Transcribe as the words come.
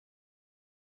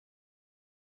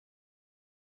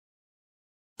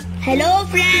Hello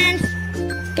friends,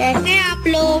 कैसे हैं आप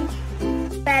लोग?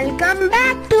 Welcome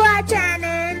back to our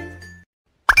channel.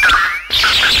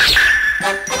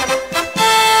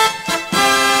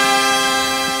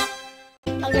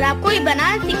 अगर आपको ये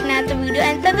बनाना सीखना है तो वीडियो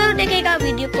अंत तक जरूर देखिएगा,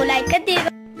 वीडियो को लाइक कर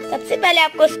दिएगा। सबसे पहले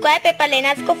आपको स्क्वायर पेपर लेना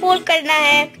है, इसको फोल्ड करना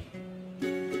है।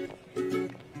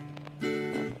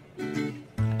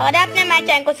 और आपने हमारे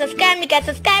चैनल को सब्सक्राइब नहीं किया,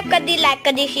 सब्सक्राइब कर दिए, लाइक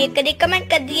कर दिए, शेयर कर दिए, कमेंट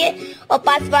कर दिए और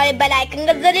पास वाले बेल आइकन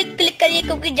का जरूर क्लिक करिए,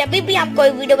 क्योंकि जब भी हम कोई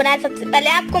वीडियो बनाए सबसे पहले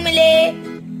आपको मिले।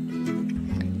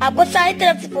 आपको सारी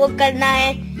तरफ से फोल्ड करना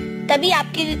है, तभी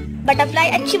आपकी बटरफ्लाई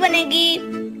अच्छी बनेगी।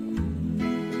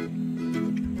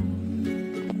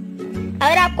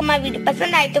 अगर आपको हमारी वीडियो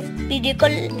पसंद आई तो वीडियो को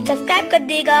सब्सक्राइब कर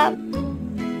दिएगा।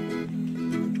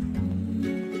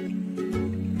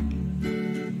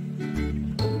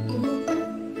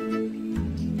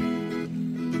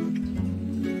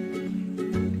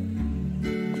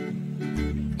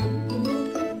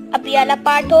 अब ये वाला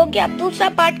पार्ट हो गया, अब दूसरा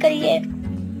पार्ट करिए।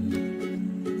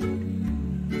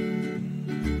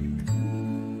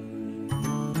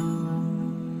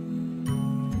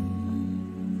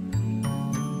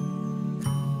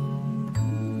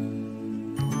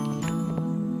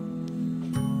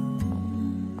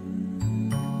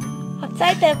 अब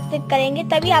सारी तरफ से करेंगे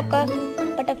तभी आपका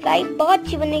बटरफ्लाई बहुत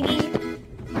अच्छी बनेगी।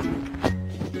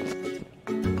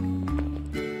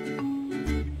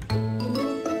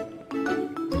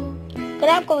 अगर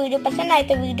आपको वीडियो पसंद आए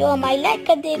तो वीडियो हमारी लाइक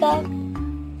कर देगा।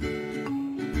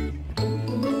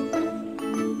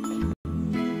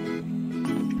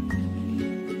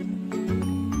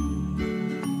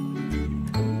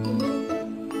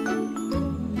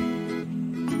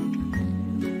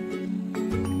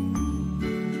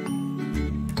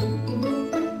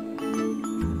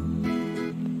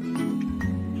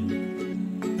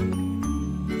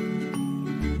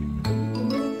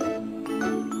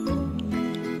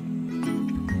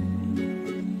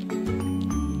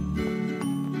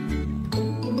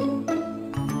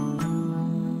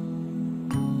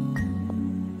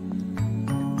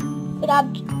 फिर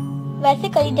आप वैसे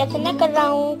करिए जैसे मैं कर रहा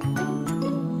हूँ।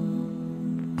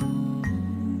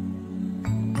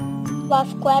 आप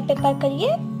स्क्वायर पेपर करिए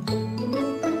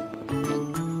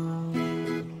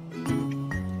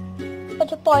और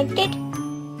जो पॉइंटेड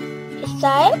हिस्सा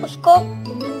है उसको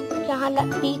यहाँ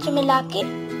बीच में लाके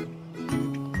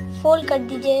फोल्ड कर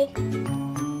दीजिए।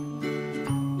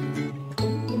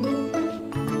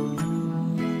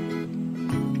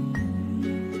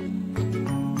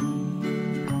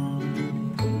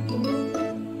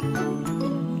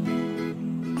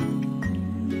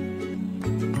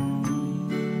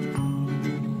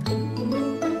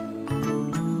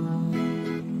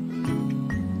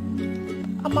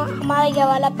 हमारा ये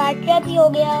वाला पार्ट रेडी हो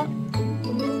गया।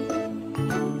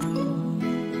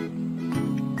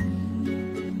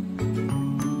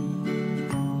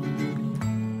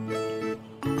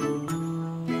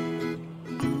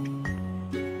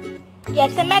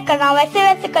 जैसे मैं कर रहा हूँ वैसे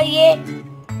वैसे करिए।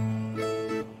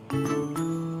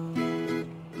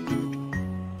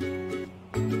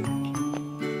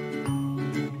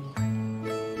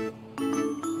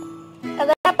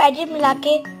 अगर आप एजिंग मिला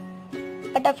के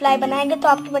बटरफ्लाई बनाएंगे तो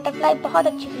आपकी बटरफ्लाई बहुत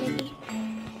अच्छी बनेगी।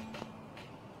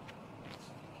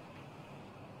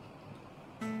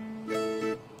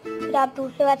 फिर आप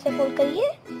दूसरे वाले से फोल्ड करिए।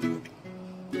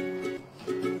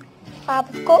 आप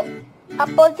उसको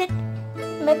अपोजिट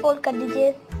में फोल्ड कर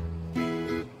दीजिए।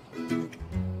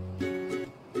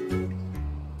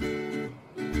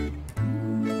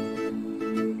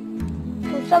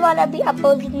 दूसरा वाला भी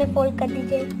अपोजिट में फोल्ड कर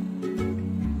दीजिए।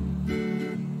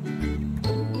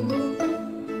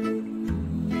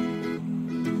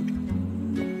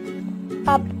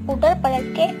 आप उधर पलट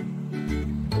के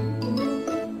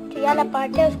जो वाला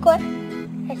पार्ट है उसको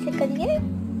ऐसे करिए,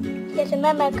 जैसे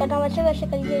मैं कर रहा हूँ वैसे वैसे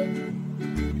करिए।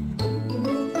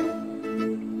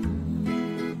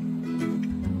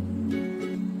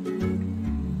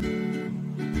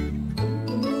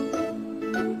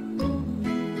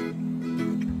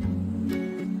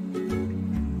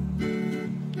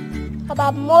 अब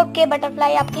आप मोड़ के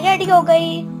बटरफ्लाई आपकी रेडी हो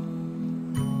गई।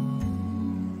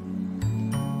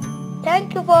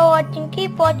 Thank you for watching.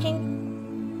 Keep watching.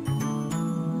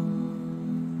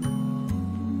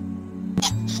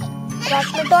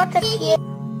 अब में डॉट रखिए।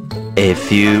 A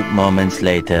few moments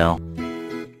later.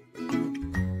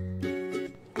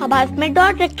 अब हाथ में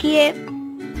डॉट रखिए।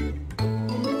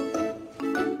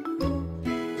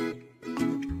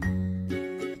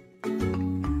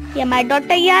 ये हमारे डॉट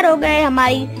तैयार हो गए,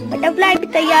 हमारी बटरफ्लाई भी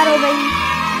तैयार हो गई।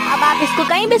 अब आप इसको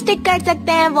कहीं भी स्टिक कर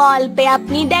सकते हैं, वॉल पे,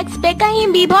 अपनी डेस्क पे, कहीं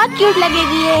भी, बहुत क्यूट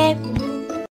लगेगी ये।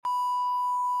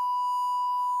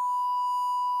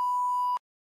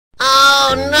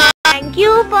 Thank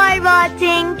you for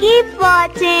watching. Keep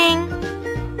watching.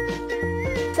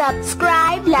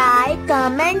 Subscribe, like,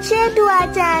 comment, share to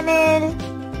our channel.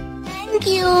 Thank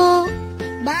you.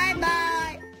 Bye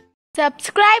bye.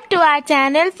 Subscribe to our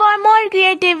channel for more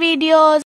creative videos.